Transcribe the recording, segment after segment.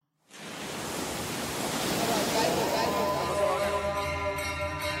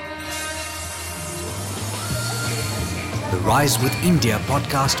Rise with India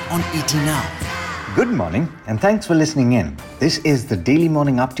podcast on ET Now. Good morning and thanks for listening in. This is the daily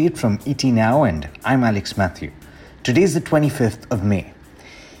morning update from ET Now and I'm Alex Matthew. Today is the 25th of May.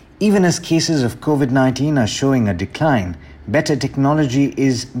 Even as cases of COVID-19 are showing a decline, better technology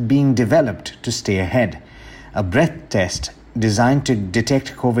is being developed to stay ahead. A breath test designed to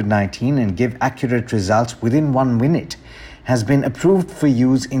detect COVID-19 and give accurate results within 1 minute has been approved for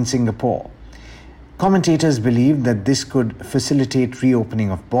use in Singapore. Commentators believe that this could facilitate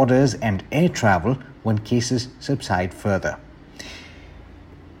reopening of borders and air travel when cases subside further.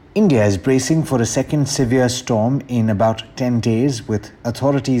 India is bracing for a second severe storm in about 10 days, with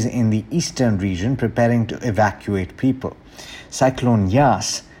authorities in the eastern region preparing to evacuate people. Cyclone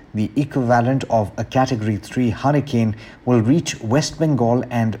Yas, the equivalent of a Category 3 hurricane, will reach West Bengal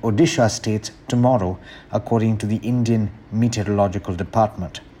and Odisha states tomorrow, according to the Indian Meteorological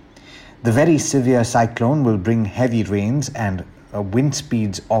Department. The very severe cyclone will bring heavy rains and wind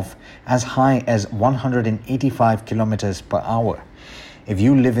speeds of as high as 185 kilometers per hour. If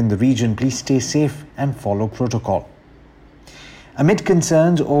you live in the region, please stay safe and follow protocol. Amid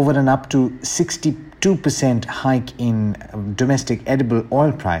concerns over an up to 62% hike in domestic edible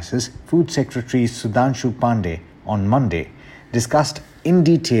oil prices, Food Secretary Sudhanshu Pandey on Monday discussed in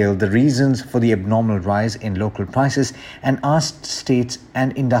detail the reasons for the abnormal rise in local prices and asked states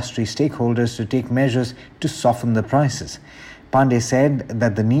and industry stakeholders to take measures to soften the prices. Pandey said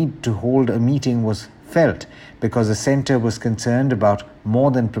that the need to hold a meeting was felt because the centre was concerned about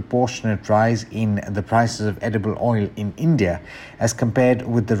more than proportionate rise in the prices of edible oil in India as compared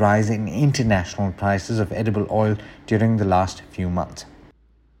with the rise in international prices of edible oil during the last few months.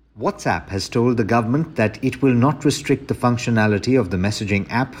 WhatsApp has told the government that it will not restrict the functionality of the messaging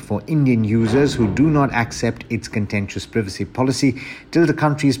app for Indian users who do not accept its contentious privacy policy till the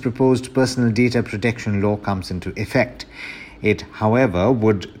country's proposed personal data protection law comes into effect. It, however,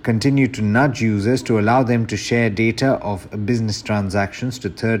 would continue to nudge users to allow them to share data of business transactions to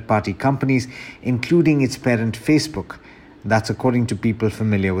third-party companies, including its parent Facebook. That's according to people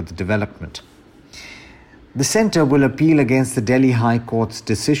familiar with the development. The centre will appeal against the Delhi High Court's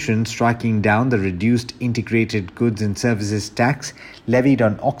decision striking down the reduced integrated goods and services tax levied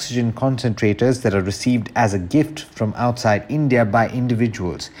on oxygen concentrators that are received as a gift from outside India by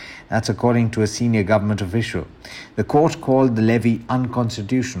individuals. That's according to a senior government official. The court called the levy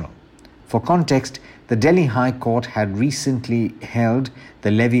unconstitutional. For context, the Delhi High Court had recently held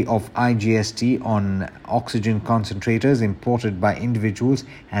the levy of IGST on oxygen concentrators imported by individuals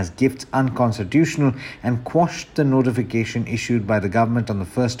as gifts unconstitutional and quashed the notification issued by the government on the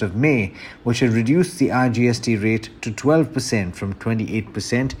 1st of May, which had reduced the IGST rate to 12% from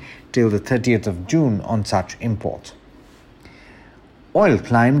 28% till the 30th of June on such imports. Oil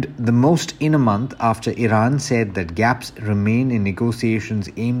climbed the most in a month after Iran said that gaps remain in negotiations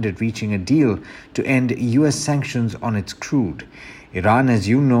aimed at reaching a deal to end US sanctions on its crude. Iran, as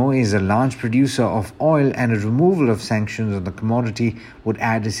you know, is a large producer of oil, and a removal of sanctions on the commodity would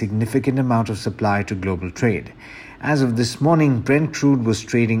add a significant amount of supply to global trade. As of this morning, Brent crude was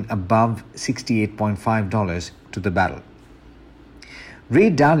trading above $68.5 to the barrel. Ray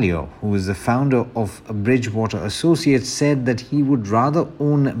Dalio, who is the founder of Bridgewater Associates, said that he would rather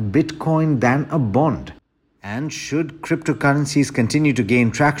own Bitcoin than a bond. And should cryptocurrencies continue to gain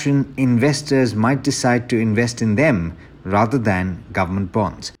traction, investors might decide to invest in them rather than government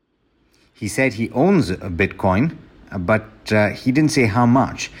bonds. He said he owns a Bitcoin, but he didn't say how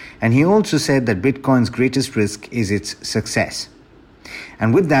much. And he also said that Bitcoin's greatest risk is its success.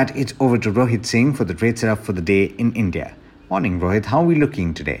 And with that, it's over to Rohit Singh for the trade setup for the day in India. Morning, Rohit. How are we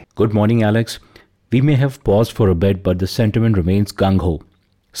looking today? Good morning, Alex. We may have paused for a bit, but the sentiment remains gung-ho,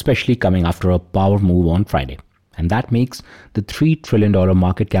 especially coming after a power move on Friday. And that makes the $3 trillion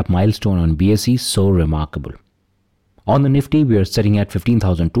market cap milestone on BSE so remarkable. On the Nifty, we are sitting at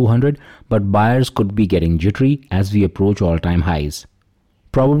 15,200, but buyers could be getting jittery as we approach all-time highs.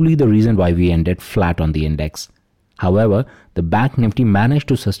 Probably the reason why we ended flat on the index. However, the Bank Nifty managed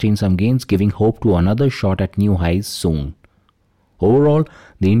to sustain some gains, giving hope to another shot at new highs soon. Overall,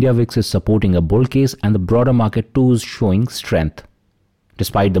 the India VIX is supporting a bull case and the broader market too is showing strength.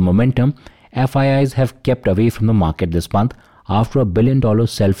 Despite the momentum, FIIs have kept away from the market this month after a $1 billion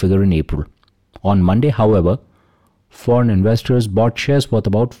sell figure in April. On Monday, however, foreign investors bought shares worth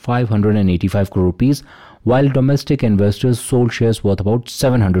about 585 crore rupees, while domestic investors sold shares worth about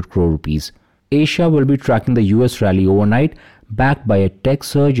 700 crore rupees. Asia will be tracking the US rally overnight, backed by a tech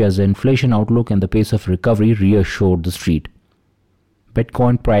surge as the inflation outlook and the pace of recovery reassured the street.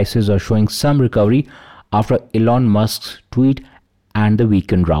 Bitcoin prices are showing some recovery after Elon Musk's tweet and the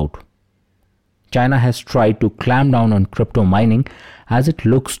weekend rout. China has tried to clamp down on crypto mining as it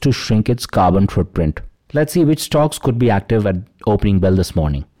looks to shrink its carbon footprint. Let's see which stocks could be active at opening bell this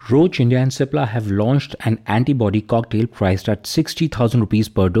morning. Roche India and Cipla have launched an antibody cocktail priced at 60,000 rupees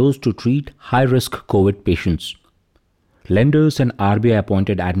per dose to treat high-risk COVID patients. Lenders and RBI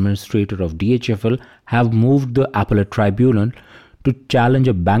appointed administrator of DHFL have moved the appellate tribunal to challenge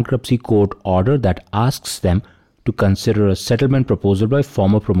a bankruptcy court order that asks them to consider a settlement proposal by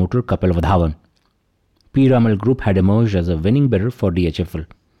former promoter Kapil Vadhavan. Piramal Group had emerged as a winning bidder for DHFL.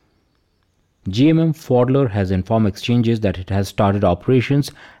 GMM Pfaudler has informed exchanges that it has started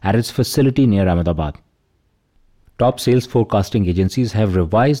operations at its facility near Ahmedabad. Top sales forecasting agencies have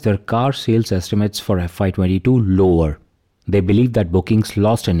revised their car sales estimates for FY22 lower. They believe that bookings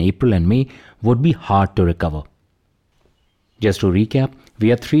lost in April and May would be hard to recover. Just to recap,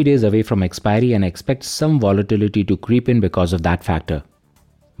 we are 3 days away from expiry and expect some volatility to creep in because of that factor.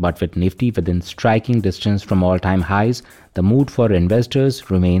 But with Nifty within striking distance from all-time highs, the mood for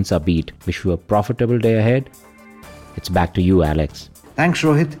investors remains upbeat. Wish you a profitable day ahead. It's back to you, Alex. Thanks,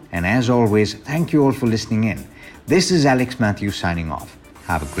 Rohit. And as always, thank you all for listening in. This is Alex Matthews signing off.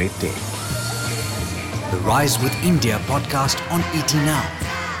 Have a great day. The Rise with India podcast on ET Now.